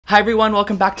Hi everyone,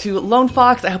 welcome back to Lone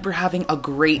Fox. I hope you're having a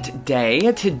great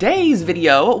day. Today's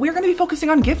video, we're going to be focusing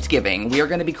on gift giving. We are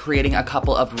going to be creating a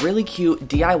couple of really cute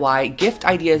DIY gift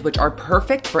ideas which are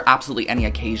perfect for absolutely any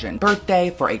occasion.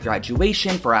 Birthday, for a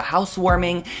graduation, for a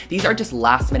housewarming. These are just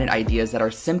last minute ideas that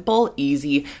are simple,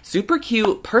 easy, super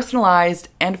cute, personalized,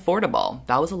 and affordable.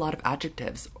 That was a lot of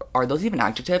adjectives. Are those even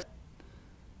adjectives?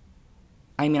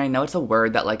 I mean, I know it's a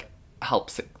word that like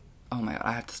helps. Oh my god,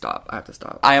 I have to stop.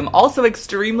 I am also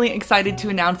extremely excited to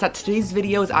announce that today's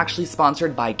video is actually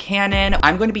sponsored by Canon.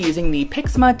 I'm going to be using the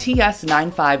Pixma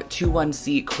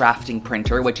TS9521C crafting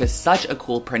printer, which is such a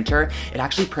cool printer. It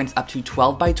actually prints up to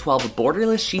 12 by 12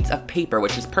 borderless sheets of paper,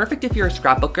 which is perfect if you're a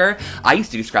scrapbooker. I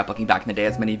used to do scrapbooking back in the day,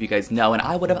 as many of you guys know, and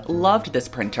I would have loved this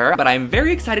printer, but I'm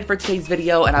very excited for today's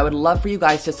video, and I would love for you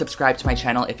guys to subscribe to my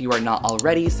channel if you are not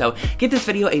already. So give this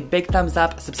video a big thumbs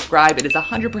up, subscribe. It is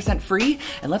 100% free,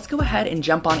 and let's go ahead and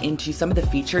jump on into some of the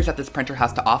features that this printer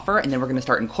has to offer, and then we're gonna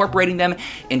start incorporating them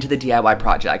into the DIY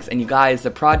projects. And you guys, the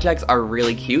projects are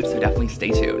really cute, so definitely stay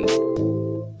tuned.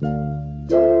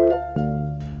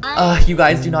 You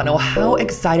guys do not know how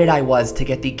excited I was to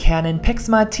get the Canon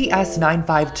Pixma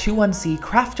TS9521C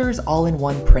Crafters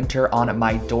All-in-One printer on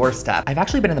my doorstep. I've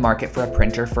actually been in the market for a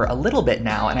printer for a little bit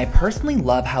now, and I personally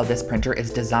love how this printer is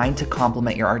designed to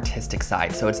complement your artistic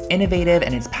side. So it's innovative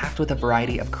and it's packed with a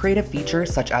variety of creative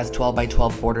features such as 12 by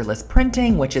 12 borderless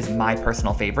printing, which is my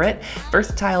personal favorite,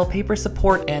 versatile paper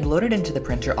support, and loaded into the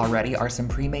printer already are some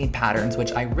pre-made patterns,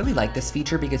 which I really like this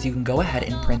feature because you can go ahead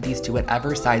and print these to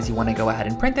whatever size you want to go ahead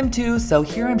and print them to. So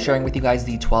here I'm sharing with you guys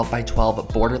the 12 by 12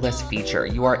 borderless feature.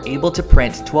 You are able to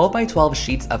print 12 by 12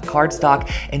 sheets of cardstock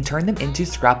and turn them into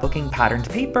scrapbooking patterned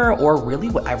paper, or really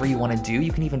whatever you want to do.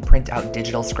 You can even print out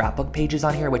digital scrapbook pages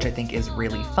on here, which I think is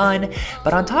really fun.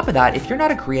 But on top of that, if you're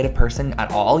not a creative person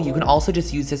at all, you can also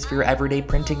just use this for your everyday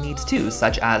printing needs too,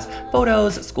 such as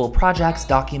photos, school projects,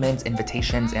 documents,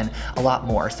 invitations, and a lot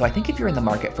more. So I think if you're in the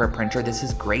market for a printer, this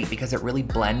is great because it really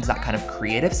blends that kind of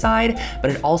creative side,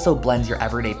 but it also blends your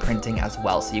everyday printing as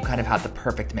well, so you kind of have the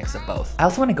perfect mix of both. I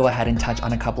also want to go ahead and touch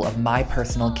on a couple of my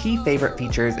personal key favorite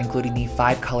features, including the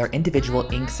 5-color individual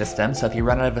ink system. So if you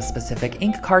run out of a specific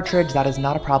ink cartridge, that is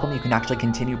not a problem. You can actually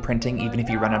continue printing even if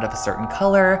you run out of a certain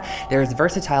color. There's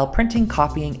versatile printing,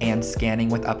 copying, and scanning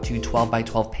with up to 12 by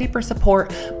 12 paper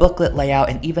support, booklet layout,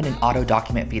 and even an auto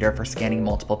document feeder for scanning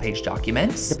multiple page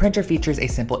documents. The printer features a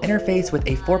simple interface with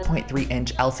a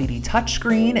 4.3-inch LCD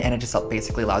touchscreen, and it just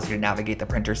basically allows you to navigate the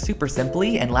printer super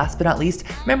simply. And last but not least,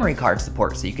 memory card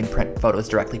support, so you can print photos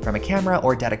directly from a camera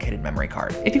or dedicated memory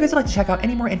card. If you guys would like to check out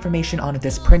any more information on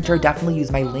this printer, definitely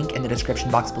use my link in the description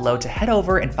box below to head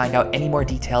over and find out any more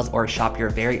details or shop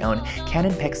your very own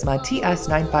Canon Pixma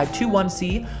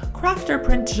TS9521C crafter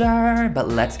printer. But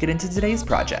let's get into today's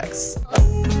projects.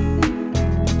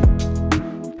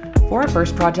 For our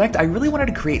first project, I really wanted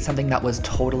to create something that was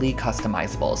totally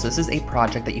customizable. So this is a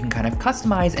project that you can kind of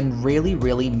customize and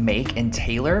really make and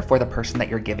tailor for the person that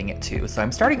you're giving it to. So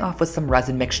I'm starting off with some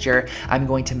resin mixture. I'm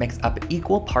going to mix up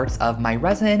equal parts of my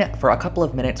resin for a couple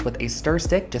of minutes with a stir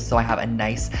stick, just so I have a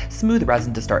nice smooth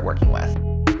resin to start working with.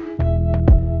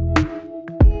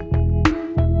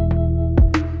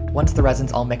 Once the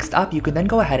resin's all mixed up, you can then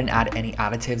go ahead and add any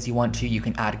additives you want to. You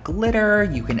can add glitter,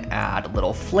 you can add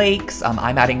little flakes. I'm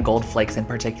adding gold flakes in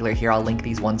particular here. I'll link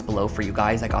these ones below for you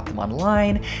guys. I got them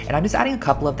online, and I'm just adding a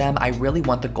couple of them. I really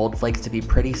want the gold flakes to be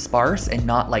pretty sparse and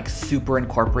not like super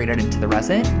incorporated into the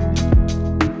resin.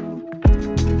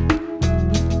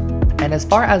 And as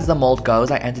far as the mold goes,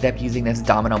 I ended up using this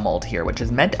domino mold here, which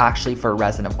is meant actually for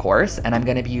resin, of course, and I'm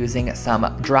gonna be using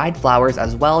some dried flowers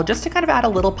as well, just to kind of add a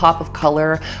little pop of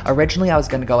color. Originally, I was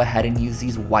gonna go ahead and use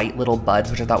these white little buds,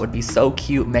 which I thought would be so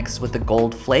cute mixed with the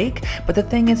gold flake, but the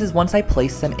thing is once I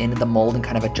placed them in the mold and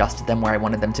kind of adjusted them where I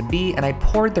wanted them to be, and I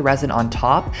poured the resin on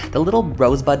top, the little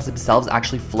rosebuds themselves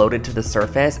actually floated to the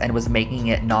surface and was making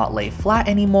it not lay flat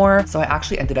anymore. So I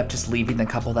actually ended up just leaving the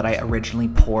couple that I originally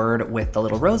poured with the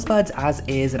little rosebuds as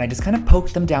is, and I just kind of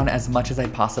poked them down as much as I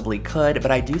possibly could. But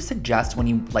I do suggest when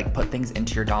you like put things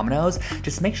into your dominoes,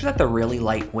 just make sure that they're really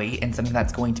lightweight and something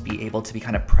that's going to be able to be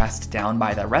kind of pressed down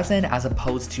by the resin as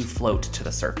opposed to float to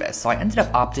the surface. So I ended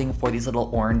up opting for these little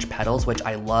orange petals, which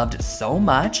I loved so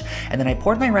much, and then I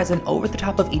poured my resin over the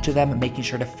top of each of them, making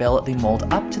sure to fill the mold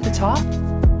up to the top.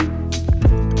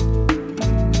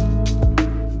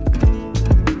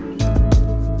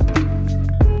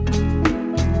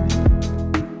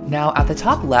 Now at the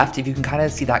top left, if you can kind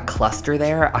of see that cluster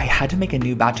there, I had to make a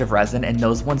new batch of resin and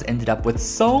those ones ended up with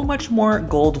so much more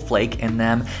gold flake in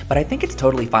them, but I think it's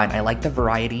totally fine. I like the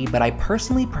variety, but I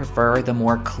personally prefer the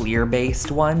more clear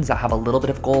based ones that have a little bit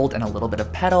of gold and a little bit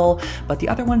of petal, but the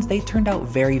other ones, they turned out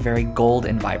very, very gold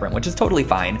and vibrant, which is totally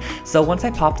fine. So once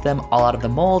I popped them all out of the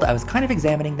mold, I was kind of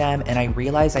examining them and I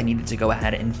realized I needed to go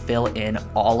ahead and fill in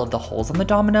all of the holes on the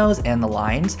dominoes and the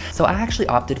lines. So I actually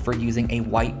opted for using a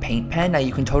white paint pen. Now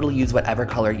you can totally use whatever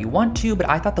color you want to, but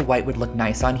I thought the white would look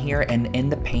nice on here, and in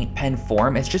the paint pen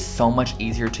form, it's just so much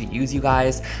easier to use, you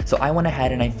guys. So I went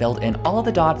ahead and I filled in all of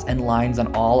the dots and lines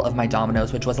on all of my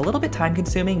dominoes, which was a little bit time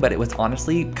consuming, but it was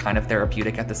honestly kind of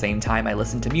therapeutic at the same time. I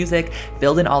listened to music,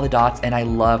 filled in all the dots, and I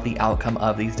love the outcome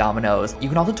of these dominoes. You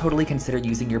can also totally consider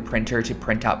using your printer to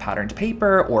print out patterned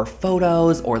paper or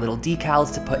photos or little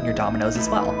decals to put in your dominoes as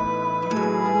well.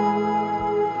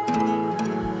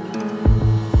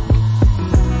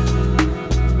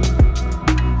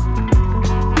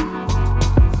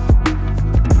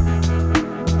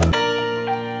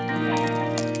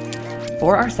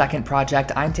 For our second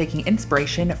project, I'm taking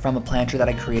inspiration from a planter that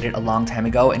I created a long time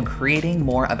ago and creating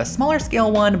more of a smaller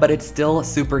scale one, but it's still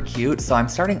super cute. So I'm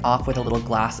starting off with a little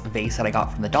glass vase that I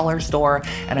got from the dollar store,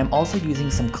 and I'm also using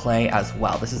some clay as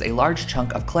well. This is a large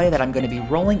chunk of clay that I'm going to be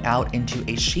rolling out into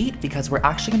a sheet because we're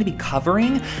actually going to be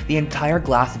covering the entire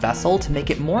glass vessel to make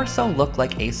it more so look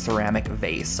like a ceramic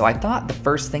vase. So I thought the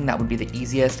first thing that would be the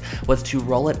easiest was to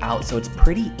roll it out so it's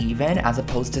pretty even as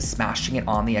opposed to smashing it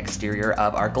on the exterior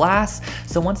of our glass.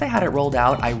 So once I had it rolled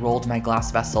out, I rolled my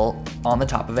glass vessel on the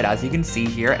top of it, as you can see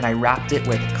here, and I wrapped it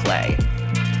with clay.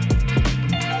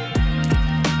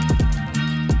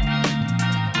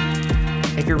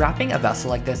 If you're wrapping a vessel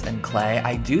like this in clay,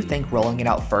 I do think rolling it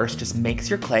out first just makes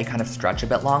your clay kind of stretch a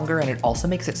bit longer, and it also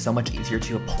makes it so much easier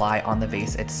to apply on the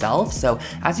vase itself. So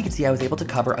as you can see, I was able to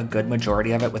cover a good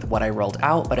majority of it with what I rolled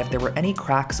out, but if there were any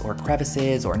cracks or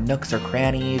crevices or nooks or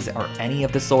crannies or any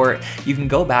of the sort, you can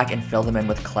go back and fill them in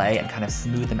with clay and kind of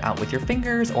smooth them out with your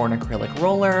fingers or an acrylic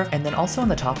roller. And then also on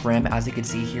the top rim, as you can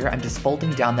see here, I'm just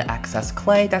folding down the excess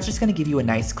clay. That's just going to give you a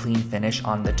nice clean finish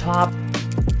on the top.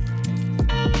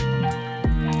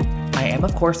 I am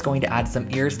of course going to add some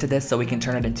ears to this so we can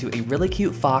turn it into a really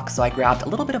cute fox. So I grabbed a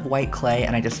little bit of white clay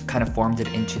and I just kind of formed it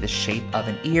into the shape of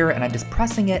an ear, and I'm just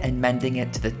pressing it and mending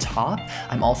it to the top.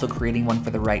 I'm also creating one for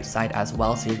the right side as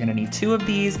well, so you're gonna need two of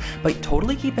these, but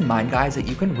totally keep in mind, guys, that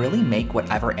you can really make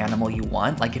whatever animal you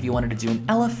want. Like if you wanted to do an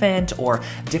elephant or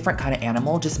different kind of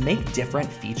animal, just make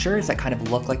different features that kind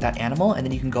of look like that animal, and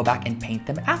then you can go back and paint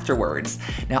them afterwards.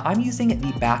 Now I'm using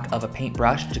the back of a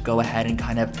paintbrush to go ahead and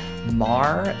kind of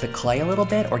mar the clay a little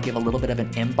bit or give a little bit of an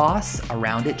emboss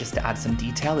around it just to add some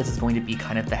detail. This is going to be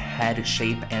kind of the head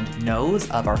shape and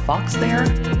nose of our fox there.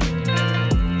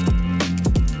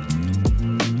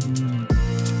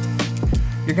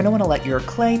 You're gonna wanna let your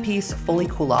clay piece fully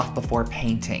cool off before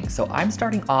painting. So I'm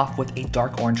starting off with a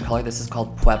dark orange color. This is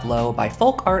called Pueblo by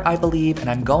Folk Art, I believe, and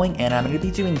I'm going in, I'm gonna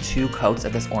be doing 2 coats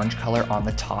of this orange color on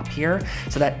the top here.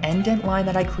 So that indent line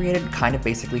that I created kind of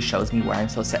basically shows me where I'm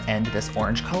supposed to end this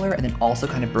orange color, and then also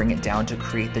kind of bring it down to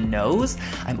create the nose.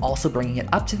 I'm also bringing it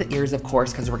up to the ears, of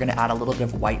course, because we're gonna add a little bit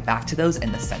of white back to those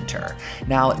in the center.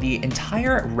 Now, the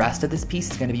entire rest of this piece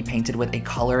is gonna be painted with a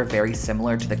color very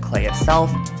similar to the clay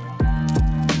itself.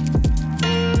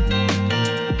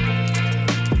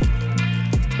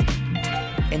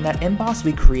 In that emboss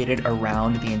we created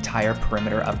around the entire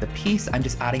perimeter of the piece, I'm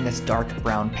just adding this dark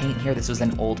brown paint here. This was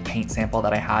an old paint sample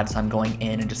that I had, so I'm going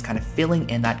in and just kind of filling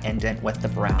in that indent with the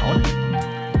brown.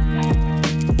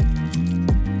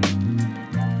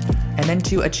 And then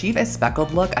to achieve a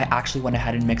speckled look, I actually went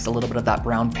ahead and mixed a little bit of that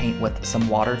brown paint with some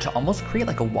water to almost create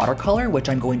like a watercolor, which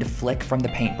I'm going to flick from the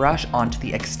paintbrush onto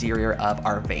the exterior of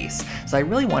our vase. So I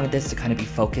really wanted this to kind of be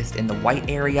focused in the white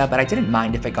area, but I didn't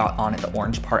mind if it got on at the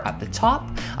orange part at the top.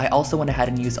 I also went ahead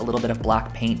and used a little bit of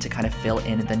black paint to kind of fill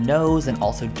in the nose and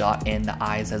also dot in the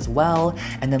eyes as well.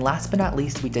 And then last but not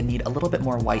least, we did need a little bit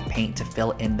more white paint to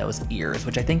fill in those ears,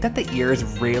 which I think that the ears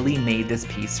really made this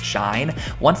piece shine.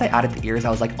 Once I added the ears, I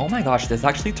was like, oh my gosh, this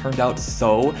actually turned out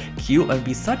so cute. It would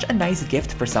be such a nice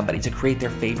gift for somebody to create their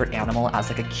favorite animal as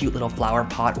like a cute little flower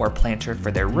pot or planter for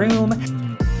their room.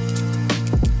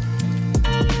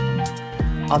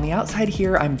 On the outside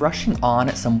here, I'm brushing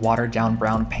on some watered down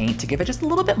brown paint to give it just a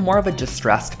little bit more of a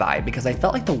distressed vibe because I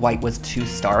felt like the white was too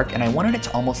stark and I wanted it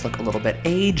to almost look a little bit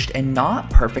aged and not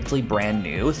perfectly brand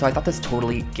new. So I thought this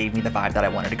totally gave me the vibe that I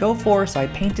wanted to go for. So I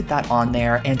painted that on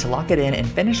there, and to lock it in and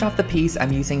finish off the piece,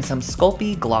 I'm using some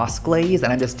Sculpey gloss glaze,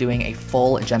 and I'm just doing a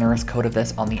full generous coat of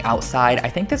this on the outside. I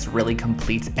think this really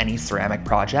completes any ceramic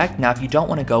project. Now, if you don't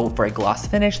want to go for a gloss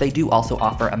finish, they do also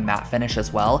offer a matte finish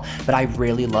as well, but I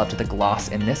really loved the gloss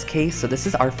in this case. So this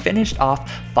is our finished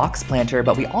off fox planter,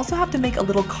 but we also have to make a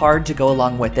little card to go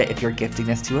along with it if you're gifting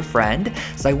this to a friend.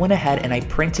 So I went ahead and I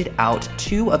printed out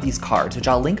 2 of these cards, which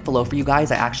I'll link below for you guys.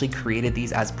 I actually created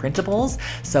these as printables,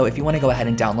 so if you want to go ahead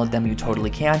and download them, you totally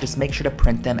can. Just make sure to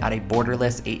print them at a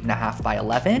borderless 8.5 by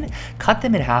 11, cut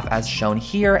them in half as shown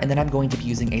here, and then I'm going to be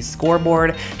using a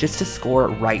scoreboard just to score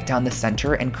right down the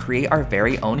center and create our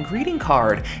very own greeting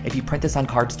card. If you print this on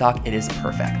cardstock, it is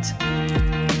perfect.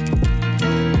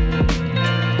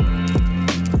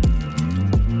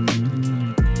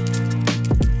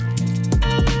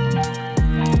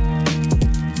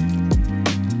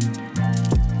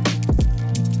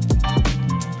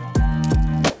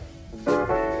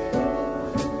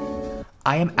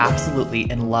 I am absolutely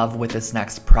in love with this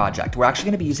next project. We're actually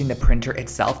going to be using the printer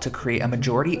itself to create a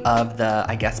majority of the,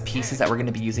 I guess, pieces that we're going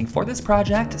to be using for this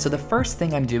project. So the first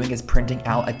thing I'm doing is printing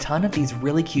out a ton of these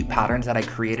really cute patterns that I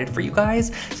created for you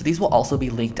guys. So these will also be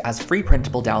linked as free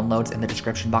printable downloads in the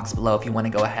description box below if you want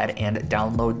to go ahead and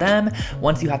download them.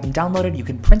 Once you have them downloaded, you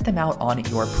can print them out on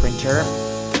your printer.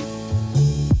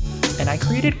 And I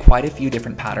created quite a few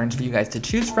different patterns for you guys to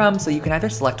choose from, so you can either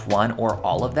select one or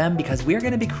all of them because we're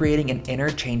going to be creating an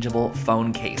interchangeable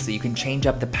phone case. So you can change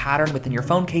up the pattern within your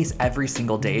phone case every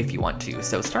single day if you want to.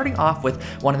 So starting off with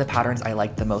one of the patterns I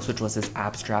liked the most, which was this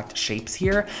abstract shapes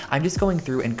here, I'm just going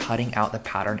through and cutting out the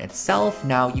pattern itself.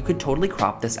 Now you could totally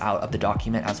crop this out of the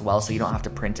document as well, so you don't have to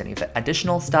print any of the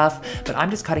additional stuff, but I'm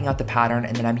just cutting out the pattern,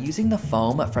 and then I'm using the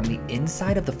foam from the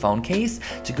inside of the phone case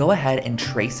to go ahead and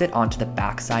trace it onto the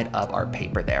backside of our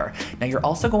paper there. Now you're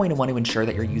also going to want to ensure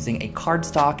that you're using a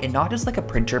cardstock and not just like a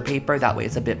printer paper, that way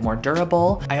it's a bit more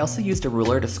durable. I also used a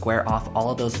ruler to square off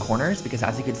all of those corners because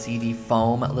as you can see, the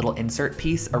foam little insert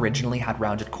piece originally had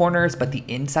rounded corners, but the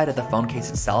inside of the phone case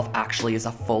itself actually is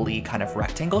a fully kind of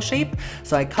rectangle shape.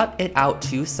 So I cut it out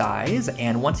to size,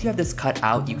 and once you have this cut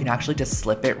out, you can actually just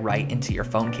slip it right into your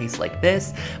phone case like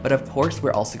this. But of course,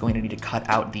 we're also going to need to cut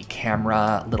out the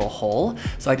camera little hole.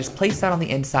 So I just placed that on the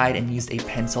inside and used a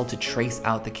pencil to trace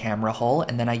out the camera hole,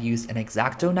 and then I used an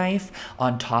X-Acto knife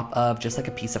on top of just like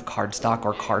a piece of cardstock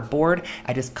or cardboard.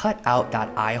 I just cut out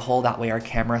that eye hole, that way our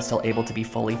camera is still able to be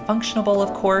fully functional,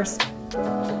 of course.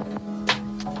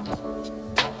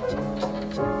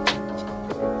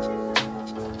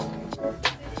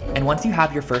 And once you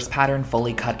have your first pattern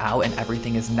fully cut out and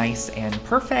everything is nice and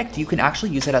perfect, you can actually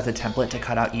use it as a template to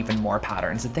cut out even more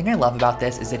patterns. The thing I love about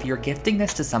this is if you're gifting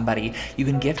this to somebody, you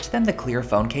can gift them the clear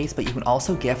phone case, but you can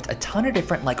also gift a ton of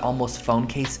different like almost phone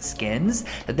case skins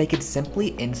that they could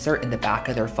simply insert in the back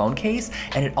of their phone case,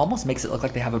 and it almost makes it look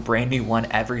like they have a brand new one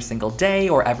every single day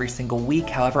or every single week,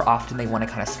 however often they want to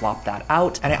kind of swap that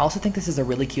out. And I also think this is a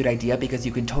really cute idea because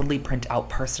you can totally print out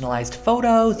personalized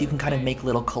photos, you can kind of make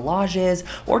little collages,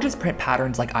 or just print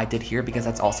patterns like I did here because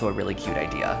that's also a really cute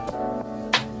idea.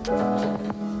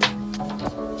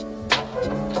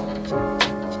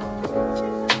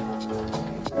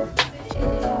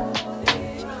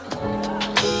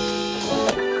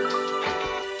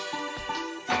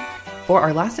 For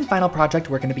our last and final project,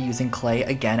 we're going to be using clay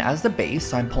again as the base,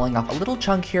 so I'm pulling off a little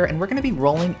chunk here and we're going to be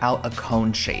rolling out a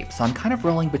cone shape. So I'm kind of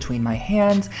rolling between my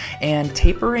hands and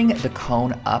tapering the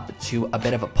cone up to a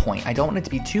bit of a point. I don't want it to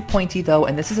be too pointy though,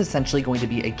 and this is essentially going to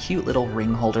be a cute little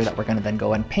ring holder that we're going to then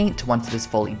go and paint once it is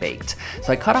fully baked.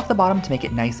 So I cut off the bottom to make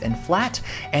it nice and flat,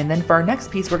 and then for our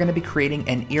next piece, we're going to be creating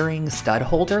an earring stud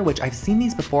holder, which I've seen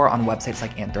these before on websites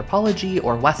like Anthropologie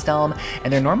or West Elm,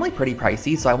 and they're normally pretty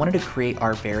pricey, so I wanted to create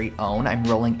our very own. I'm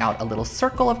rolling out a little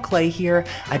circle of clay here.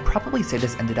 I'd probably say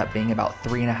this ended up being about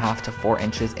 3.5 to 4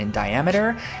 inches in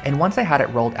diameter. And once I had it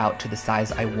rolled out to the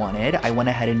size I wanted, I went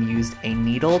ahead and used a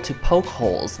needle to poke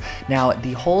holes. Now,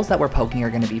 the holes that we're poking are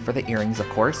going to be for the earrings, of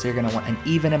course, so you're going to want an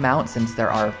even amount since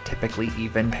there are typically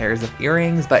even pairs of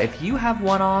earrings. But if you have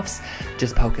one-offs,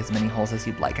 just poke as many holes as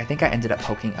you'd like. I think I ended up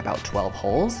poking about 12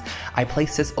 holes. I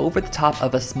placed this over the top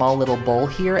of a small little bowl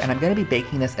here, and I'm going to be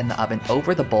baking this in the oven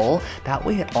over the bowl. That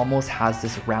way it almost almost has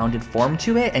this rounded form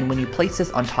to it, and when you place this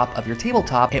on top of your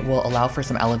tabletop, it will allow for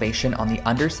some elevation on the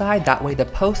underside. That way the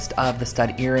post of the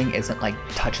stud earring isn't like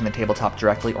touching the tabletop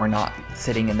directly or not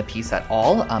sitting in the piece at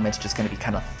all. It's just going to be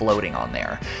kind of floating on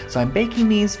there. So I'm baking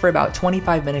these for about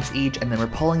 25 minutes each, and then we're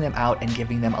pulling them out and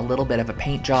giving them a little bit of a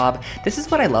paint job. This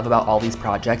is what I love about all these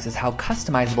projects, is how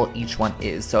customizable each one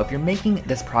is. So if you're making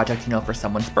this project, you know, for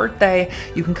someone's birthday,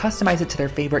 you can customize it to their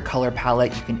favorite color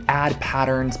palette. You can add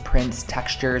patterns, prints,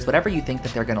 textures, whatever you think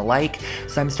that they're gonna like.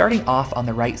 So I'm starting off on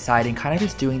the right side and kind of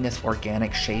just doing this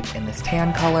organic shape in this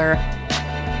tan color.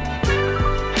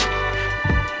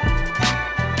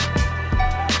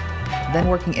 Then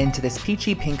working into this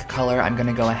peachy pink color, I'm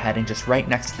gonna go ahead and just right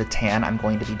next to the tan, I'm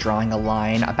going to be drawing a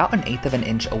line about 1/8 of an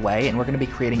inch away, and we're gonna be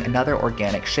creating another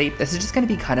organic shape. This is just gonna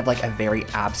be kind of like a very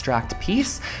abstract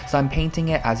piece. So I'm painting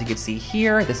it, as you can see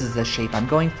here. This is the shape I'm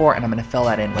going for, and I'm gonna fill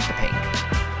that in with the pink.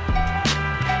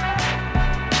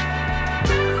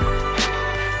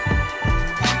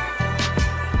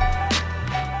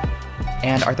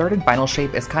 And our third and final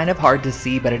shape is kind of hard to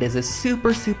see, but it is a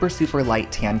super, super, super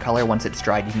light tan color. Once it's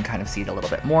dried, you can kind of see it a little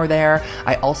bit more there.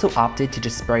 I also opted to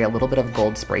just spray a little bit of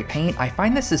gold spray paint. I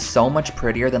find this is so much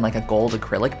prettier than like a gold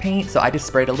acrylic paint, so I just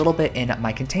sprayed a little bit in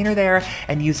my container there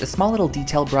and used a small little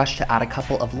detail brush to add a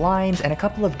couple of lines and a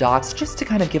couple of dots just to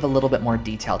kind of give a little bit more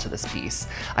detail to this piece.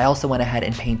 I also went ahead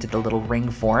and painted the little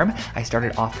ring form. I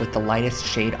started off with the lightest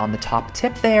shade on the top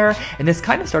tip there, and this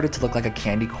kind of started to look like a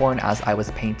candy corn as I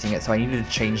was painting it, so I needed to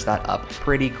change that up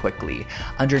pretty quickly.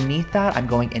 Underneath that, I'm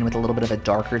going in with a little bit of a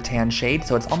darker tan shade,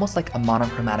 so it's almost like a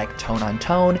monochromatic tone on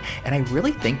tone, and I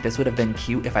really think this would have been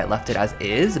cute if I left it as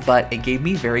is, but it gave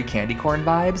me very candy corn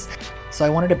vibes. So I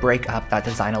wanted to break up that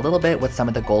design a little bit with some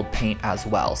of the gold paint as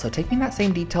well. So taking that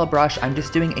same detail brush, I'm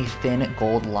just doing a thin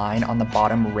gold line on the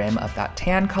bottom rim of that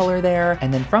tan color there.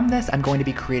 And then from this, I'm going to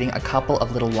be creating a couple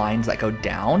of little lines that go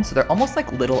down. So they're almost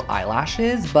like little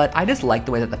eyelashes, but I just like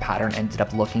the way that the pattern ended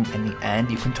up looking in the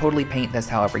end. You can totally paint this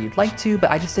however you'd like to,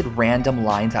 but I just did random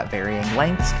lines at varying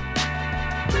lengths.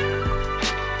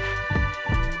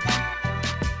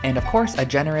 And of course, a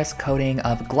generous coating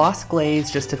of gloss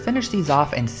glaze just to finish these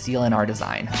off and seal in our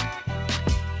design.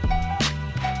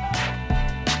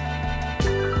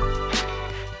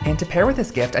 And to pair with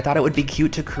this gift, I thought it would be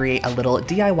cute to create a little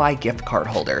DIY gift card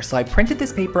holder. So I printed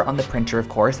this paper on the printer, of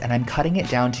course, and I'm cutting it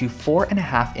down to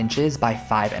 4.5 inches by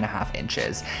 5.5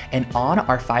 inches. And on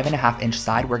our 5.5 inch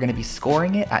side, we're gonna be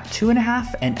scoring it at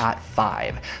 2.5 and at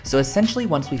 5. So essentially,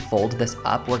 once we fold this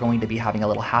up, we're going to be having a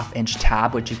little 1/2 inch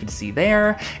tab, which you can see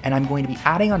there. And I'm going to be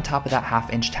adding on top of that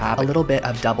 1/2 inch tab a little bit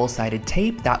of double-sided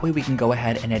tape. That way we can go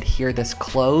ahead and adhere this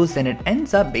closed, and it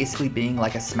ends up basically being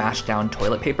like a smashed down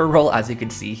toilet paper roll, as you can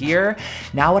see here.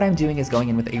 Now what I'm doing is going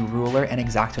in with a ruler and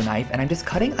X-Acto knife, and I'm just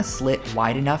cutting a slit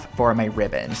wide enough for my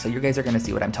ribbon. So you guys are gonna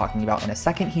see what I'm talking about in a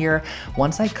second here.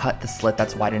 Once I cut the slit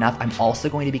that's wide enough, I'm also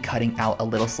going to be cutting out a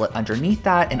little slit underneath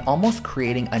that and almost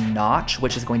creating a notch,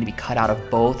 which is going to be cut out of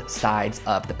both sides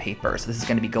of the paper. So this is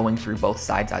gonna be going through both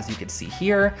sides, as you can see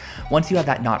here. Once you have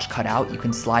that notch cut out, you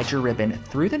can slide your ribbon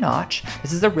through the notch.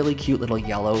 This is a really cute little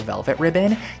yellow velvet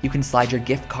ribbon. You can slide your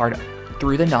gift card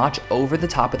through the notch over the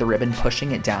top of the ribbon,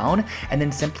 pushing it down, and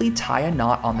then simply tie a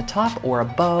knot on the top or a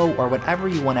bow or whatever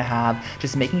you want to have,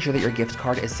 just making sure that your gift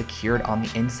card is secured on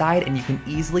the inside, and you can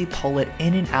easily pull it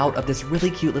in and out of this really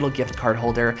cute little gift card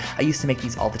holder. I used to make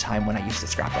these all the time when I used to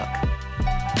scrapbook.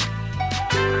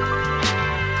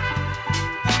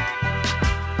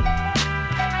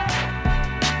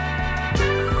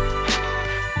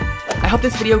 I hope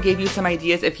this video gave you some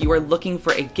ideas if you are looking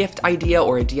for a gift idea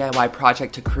or a DIY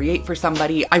project to create for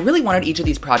somebody. I really wanted each of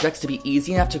these projects to be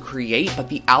easy enough to create, but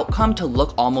the outcome to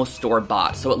look almost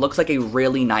store-bought. So it looks like a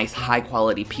really nice,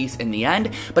 high-quality piece in the end,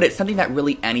 but it's something that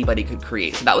really anybody could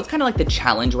create. So that was kind of like the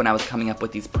challenge when I was coming up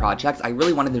with these projects. I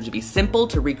really wanted them to be simple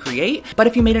to recreate, but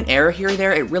if you made an error here or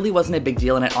there, it really wasn't a big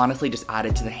deal, and it honestly just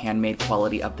added to the handmade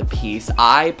quality of the piece.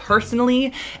 I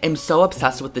personally am so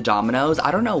obsessed with the dominoes.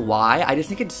 I don't know why. I just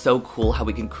think it's so cool how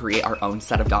we can create our own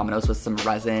set of dominoes with some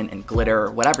resin and glitter or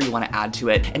whatever you want to add to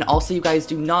it. And also, you guys,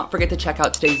 do not forget to check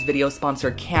out today's video sponsor,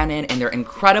 Canon, and their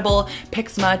incredible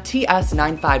Pixma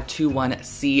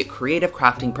TS9521C creative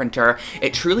crafting printer.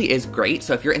 It truly is great.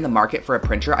 So if you're in the market for a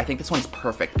printer, I think this one's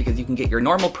perfect because you can get your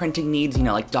normal printing needs, you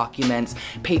know, like documents,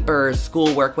 papers,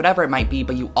 schoolwork, whatever it might be,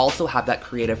 but you also have that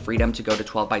creative freedom to go to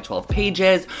 12 by 12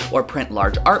 pages or print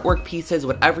large artwork pieces,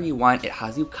 whatever you want, it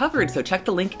has you covered. So check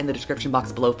the link in the description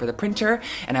box below for the printer,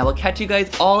 and I will catch you guys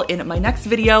all in my next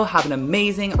video. Have an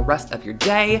amazing rest of your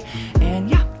day, and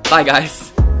yeah, bye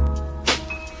guys.